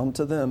come down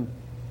to them.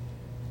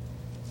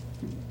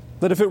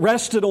 That if it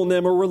rested on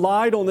them or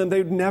relied on them,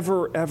 they'd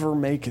never ever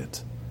make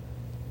it.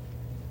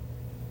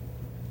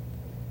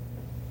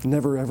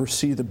 Never ever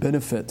see the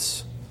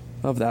benefits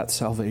of that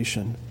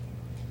salvation.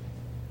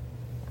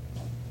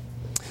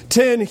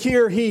 10,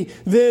 here he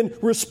then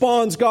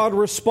responds, God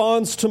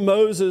responds to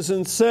Moses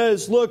and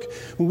says, look,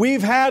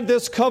 we've had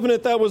this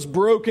covenant that was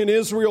broken.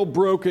 Israel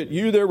broke it.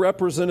 You, their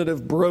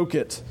representative, broke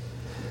it.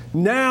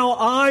 Now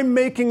I'm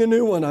making a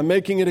new one. I'm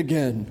making it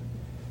again.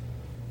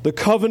 The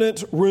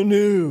covenant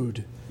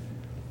renewed.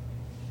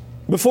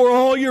 Before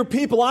all your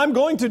people, I'm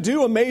going to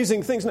do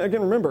amazing things. Now,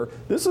 again, remember,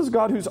 this is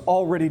God who's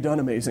already done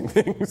amazing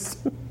things.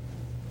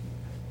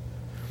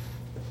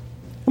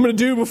 I'm going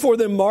to do before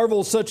them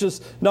marvels such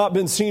as not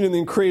been seen in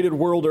the created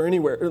world or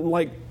anywhere.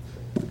 Like,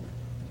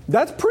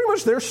 that's pretty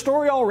much their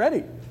story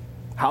already.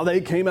 How they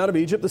came out of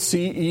Egypt, the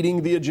sea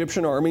eating the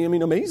Egyptian army. I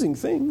mean, amazing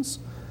things.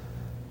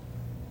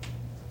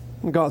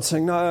 And God's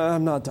saying, no,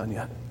 I'm not done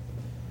yet.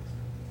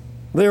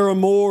 There are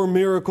more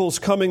miracles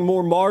coming,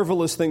 more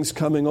marvelous things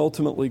coming,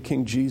 ultimately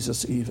King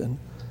Jesus even.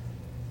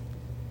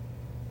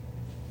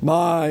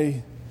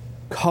 My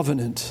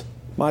covenant,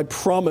 my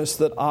promise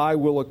that I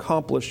will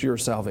accomplish your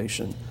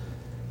salvation.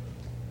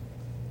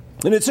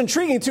 And it's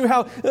intriguing too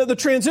how the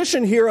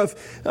transition here of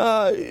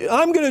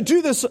I'm going to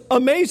do this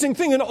amazing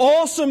thing, an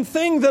awesome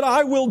thing that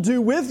I will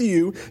do with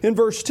you in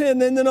verse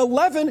 10. And then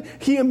 11,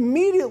 he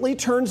immediately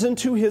turns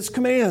into his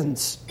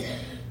commands.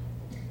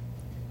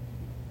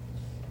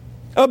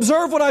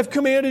 Observe what I've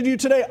commanded you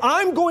today.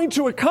 I'm going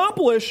to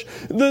accomplish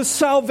the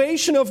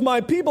salvation of my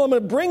people. I'm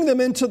going to bring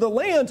them into the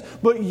land.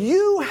 But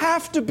you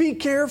have to be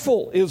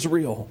careful,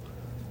 Israel.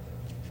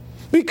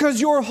 Because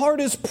your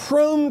heart is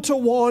prone to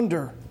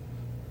wander.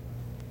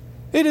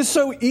 It is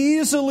so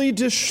easily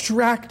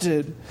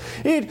distracted.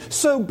 It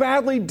so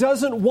badly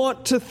doesn't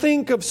want to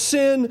think of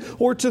sin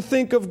or to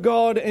think of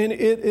God, and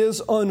it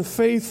is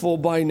unfaithful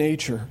by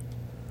nature.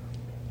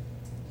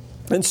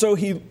 And so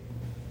he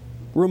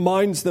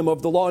reminds them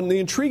of the law. And the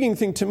intriguing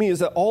thing to me is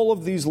that all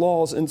of these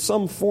laws, in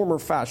some form or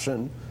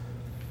fashion,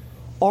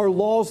 are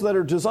laws that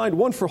are designed,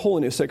 one, for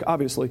holiness' sake,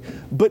 obviously,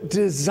 but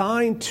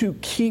designed to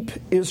keep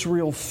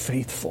Israel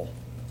faithful.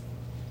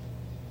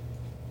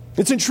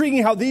 It's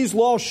intriguing how these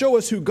laws show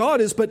us who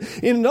God is, but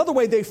in another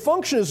way, they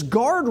function as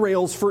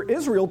guardrails for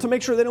Israel to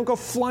make sure they don't go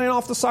flying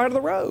off the side of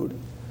the road.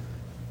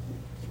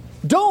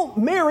 Don't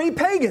marry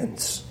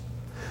pagans.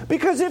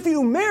 Because if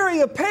you marry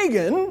a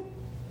pagan,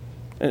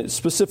 and it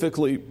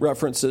specifically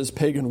references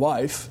pagan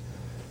wife,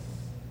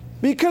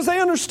 because they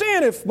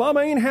understand if mama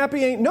ain't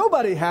happy, ain't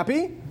nobody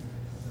happy.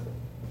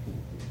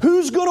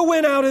 Who's going to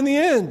win out in the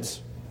end?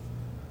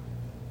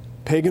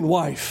 Pagan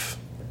wife.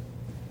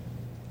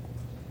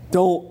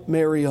 Don't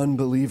marry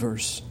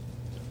unbelievers.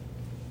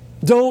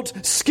 Don't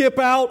skip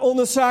out on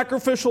the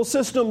sacrificial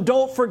system.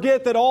 Don't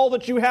forget that all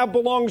that you have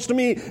belongs to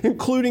me,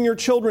 including your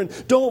children.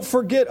 Don't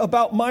forget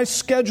about my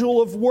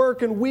schedule of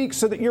work and week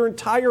so that your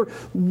entire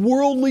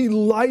worldly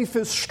life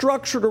is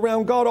structured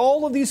around God.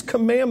 All of these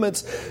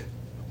commandments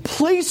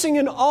placing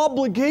an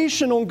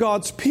obligation on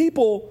God's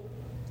people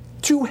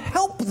to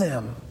help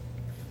them.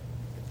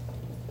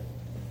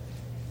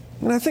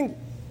 And I think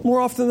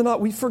more often than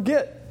not we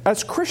forget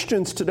as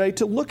Christians today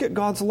to look at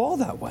God's law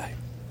that way.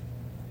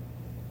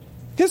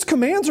 His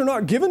commands are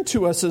not given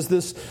to us as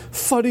this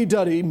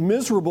fuddy-duddy,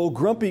 miserable,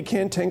 grumpy,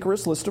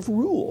 cantankerous list of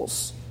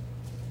rules.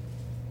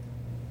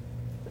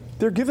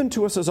 They're given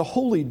to us as a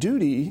holy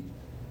duty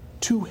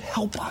to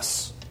help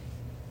us,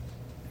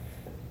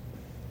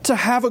 to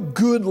have a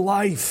good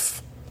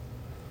life,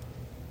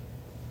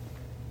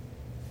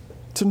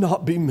 to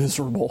not be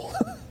miserable,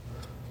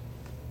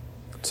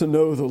 to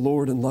know the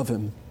Lord and love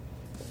Him.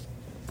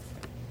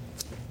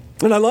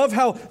 And I love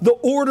how the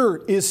order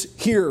is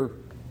here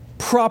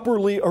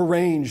properly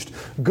arranged.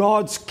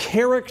 God's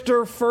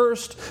character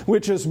first,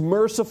 which is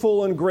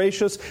merciful and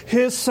gracious.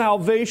 His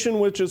salvation,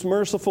 which is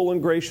merciful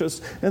and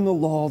gracious. And the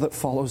law that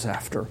follows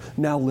after.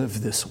 Now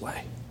live this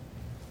way.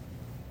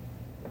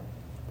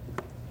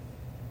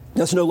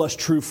 That's no less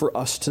true for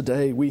us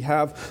today. We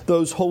have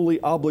those holy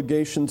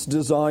obligations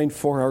designed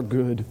for our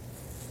good.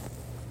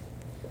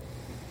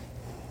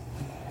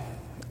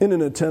 In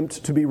an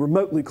attempt to be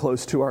remotely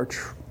close to our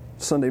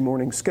Sunday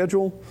morning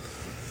schedule,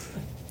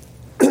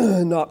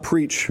 not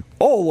preach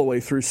all the way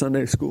through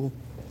Sunday school.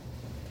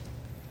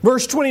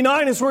 Verse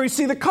 29 is where you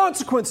see the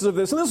consequences of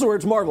this. And this is where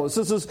it's marvelous.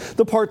 This is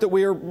the part that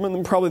we are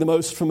probably the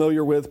most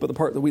familiar with, but the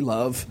part that we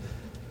love.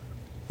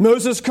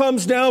 Moses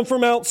comes down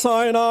from Mount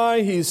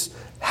Sinai. He's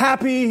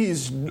happy.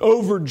 He's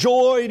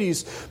overjoyed.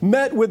 He's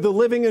met with the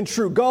living and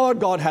true God.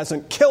 God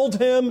hasn't killed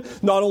him.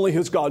 Not only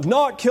has God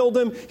not killed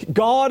him,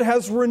 God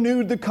has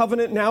renewed the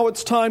covenant. Now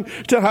it's time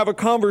to have a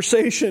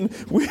conversation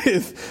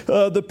with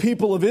the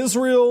people of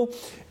Israel.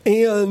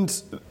 And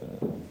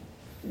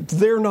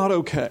they're not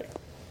okay.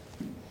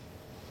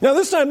 Now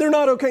this time they're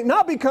not okay,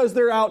 not because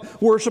they're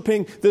out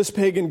worshiping this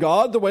pagan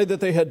god the way that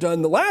they had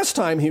done the last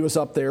time he was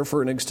up there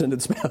for an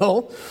extended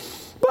spell,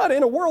 but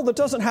in a world that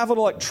doesn't have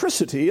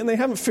electricity and they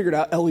haven't figured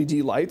out LED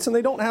lights and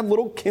they don't have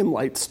little Kim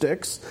light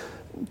sticks,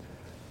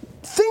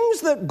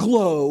 things that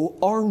glow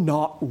are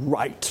not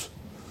right.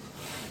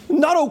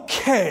 Not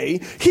okay.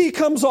 He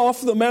comes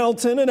off the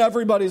mountain and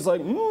everybody's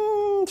like,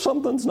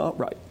 something's not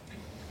right.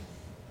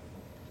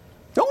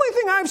 The only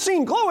thing I've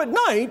seen glow at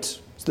night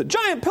is the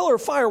giant pillar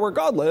of fire where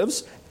God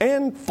lives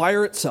and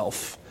fire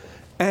itself.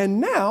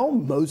 And now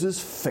Moses'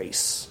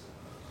 face.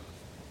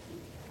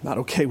 Not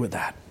okay with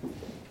that.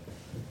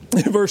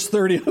 In verse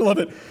 30, I love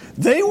it.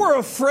 They were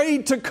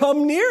afraid to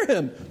come near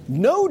him.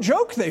 No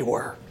joke they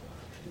were.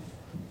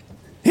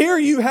 Here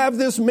you have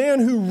this man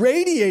who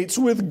radiates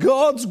with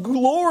God's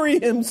glory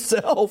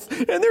himself,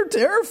 and they're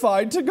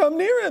terrified to come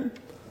near him.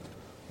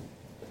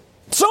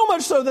 So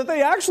much so that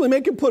they actually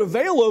make him put a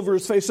veil over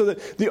his face so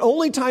that the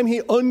only time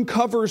he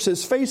uncovers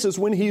his face is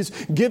when he's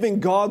giving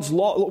God's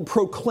law,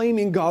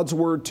 proclaiming God's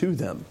word to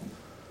them.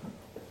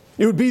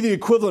 It would be the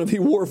equivalent if he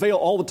wore a veil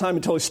all the time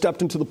until he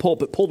stepped into the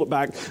pulpit, pulled it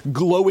back,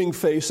 glowing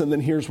face, and then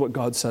here's what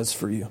God says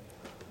for you.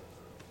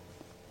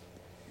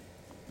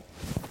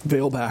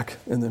 Veil back,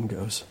 and then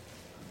goes.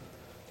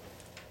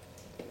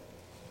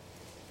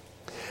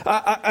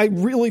 I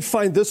really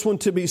find this one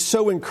to be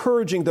so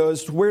encouraging, though,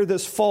 as to where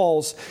this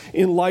falls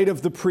in light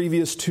of the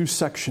previous two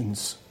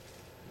sections.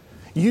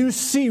 You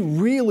see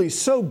really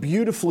so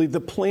beautifully the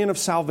plan of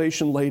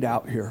salvation laid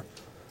out here.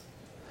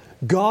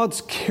 God's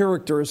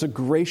character is a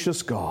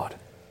gracious God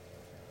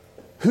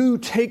who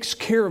takes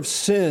care of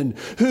sin,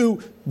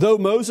 who, though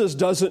Moses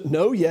doesn't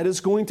know yet,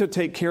 is going to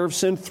take care of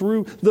sin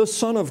through the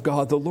Son of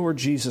God, the Lord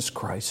Jesus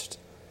Christ.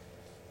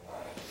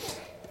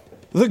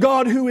 The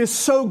God who is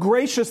so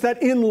gracious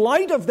that in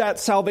light of that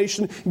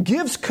salvation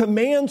gives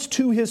commands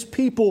to his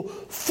people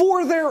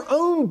for their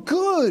own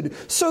good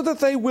so that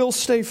they will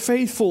stay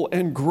faithful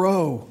and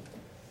grow.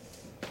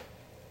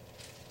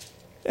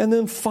 And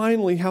then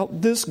finally, how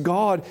this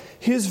God,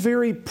 his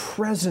very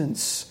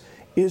presence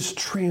is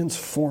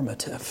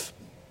transformative.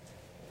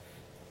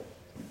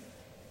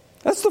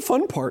 That's the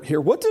fun part here.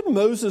 What did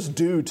Moses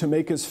do to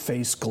make his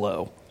face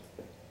glow?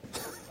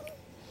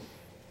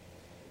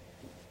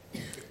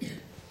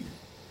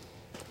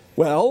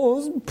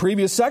 Well,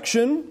 previous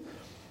section,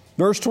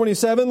 verse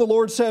 27, the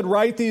Lord said,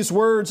 write these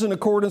words in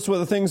accordance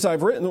with the things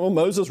I've written. Well,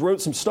 Moses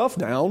wrote some stuff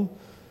down.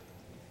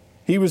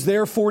 He was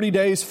there 40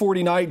 days,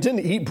 40 nights,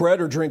 didn't eat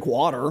bread or drink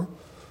water.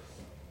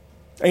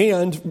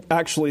 And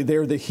actually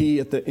there, the he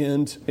at the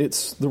end,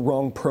 it's the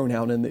wrong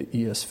pronoun in the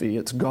ESV.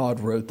 It's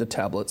God wrote the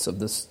tablets of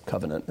this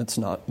covenant. It's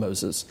not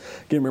Moses.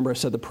 Again, remember I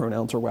said the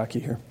pronouns are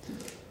wacky here.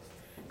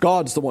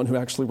 God's the one who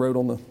actually wrote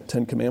on the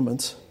Ten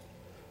Commandments.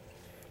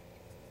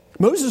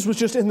 Moses was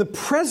just in the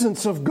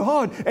presence of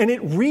God, and it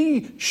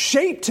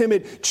reshaped him,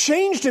 it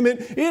changed him,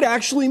 it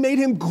actually made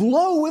him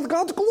glow with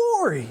God's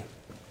glory.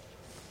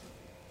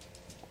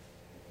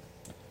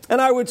 And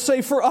I would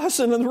say for us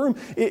in the room,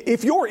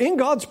 if you're in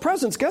God's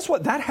presence, guess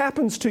what? That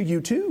happens to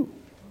you too.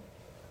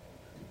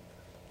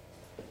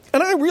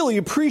 And I really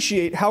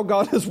appreciate how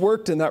God has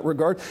worked in that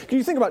regard. Can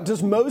you think about,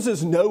 does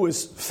Moses know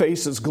his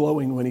face is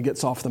glowing when he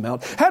gets off the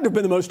mount? Had to have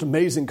been the most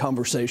amazing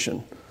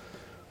conversation.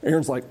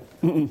 Aaron's like,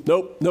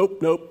 nope.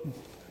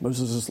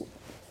 Moses is,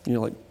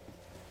 like,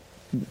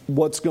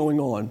 what's going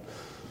on?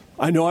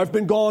 I know I've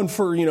been gone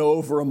for,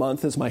 over a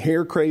month. Is my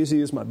hair crazy?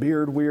 Is my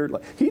beard weird?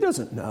 He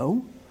doesn't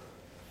know.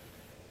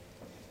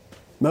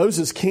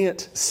 Moses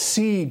can't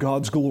see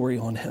God's glory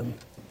on him,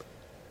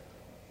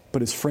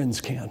 but his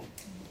friends can.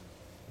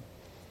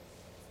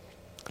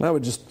 And I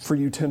would just, for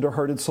you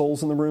tender-hearted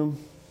souls in the room,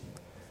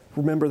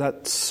 remember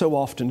that so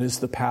often is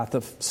the path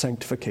of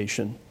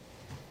sanctification.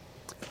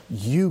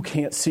 You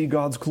can't see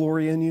God's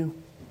glory in you,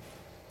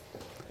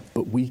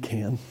 but we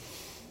can.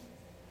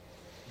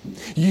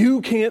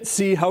 You can't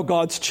see how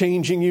God's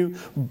changing you,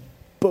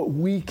 but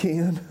we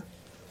can.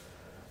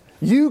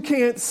 You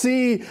can't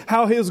see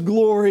how his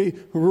glory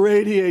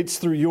radiates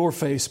through your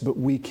face, but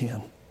we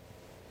can.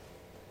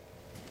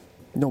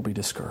 Don't be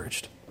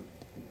discouraged.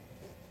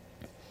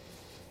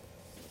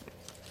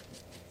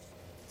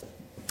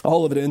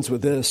 All of it ends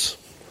with this.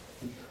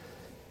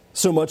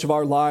 So much of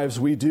our lives,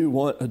 we do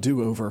want a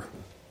do-over.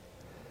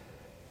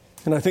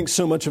 And I think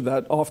so much of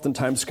that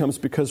oftentimes comes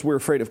because we're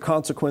afraid of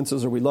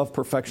consequences, or we love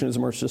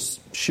perfectionism, or it's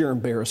just sheer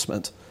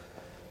embarrassment.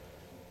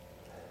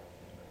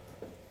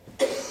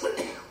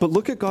 But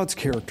look at God's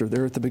character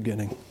there at the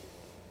beginning.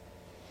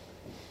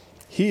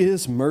 He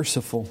is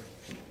merciful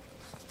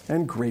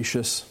and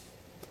gracious,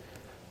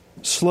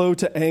 slow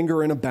to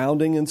anger and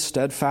abounding in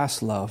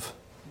steadfast love.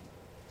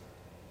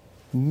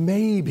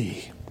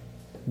 Maybe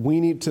we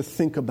need to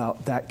think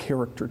about that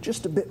character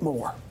just a bit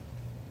more,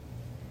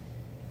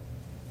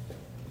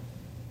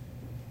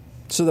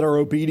 so that our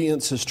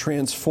obedience is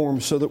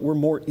transformed, so that we're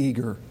more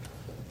eager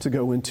to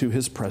go into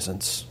His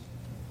presence.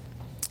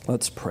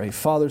 Let's pray.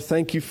 Father,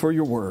 thank you for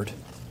your word.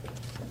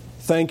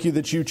 Thank you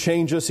that you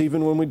change us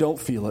even when we don't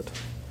feel it.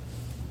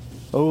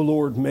 Oh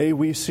Lord, may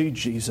we see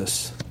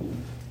Jesus,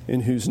 in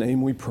whose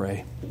name we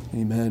pray.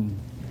 Amen.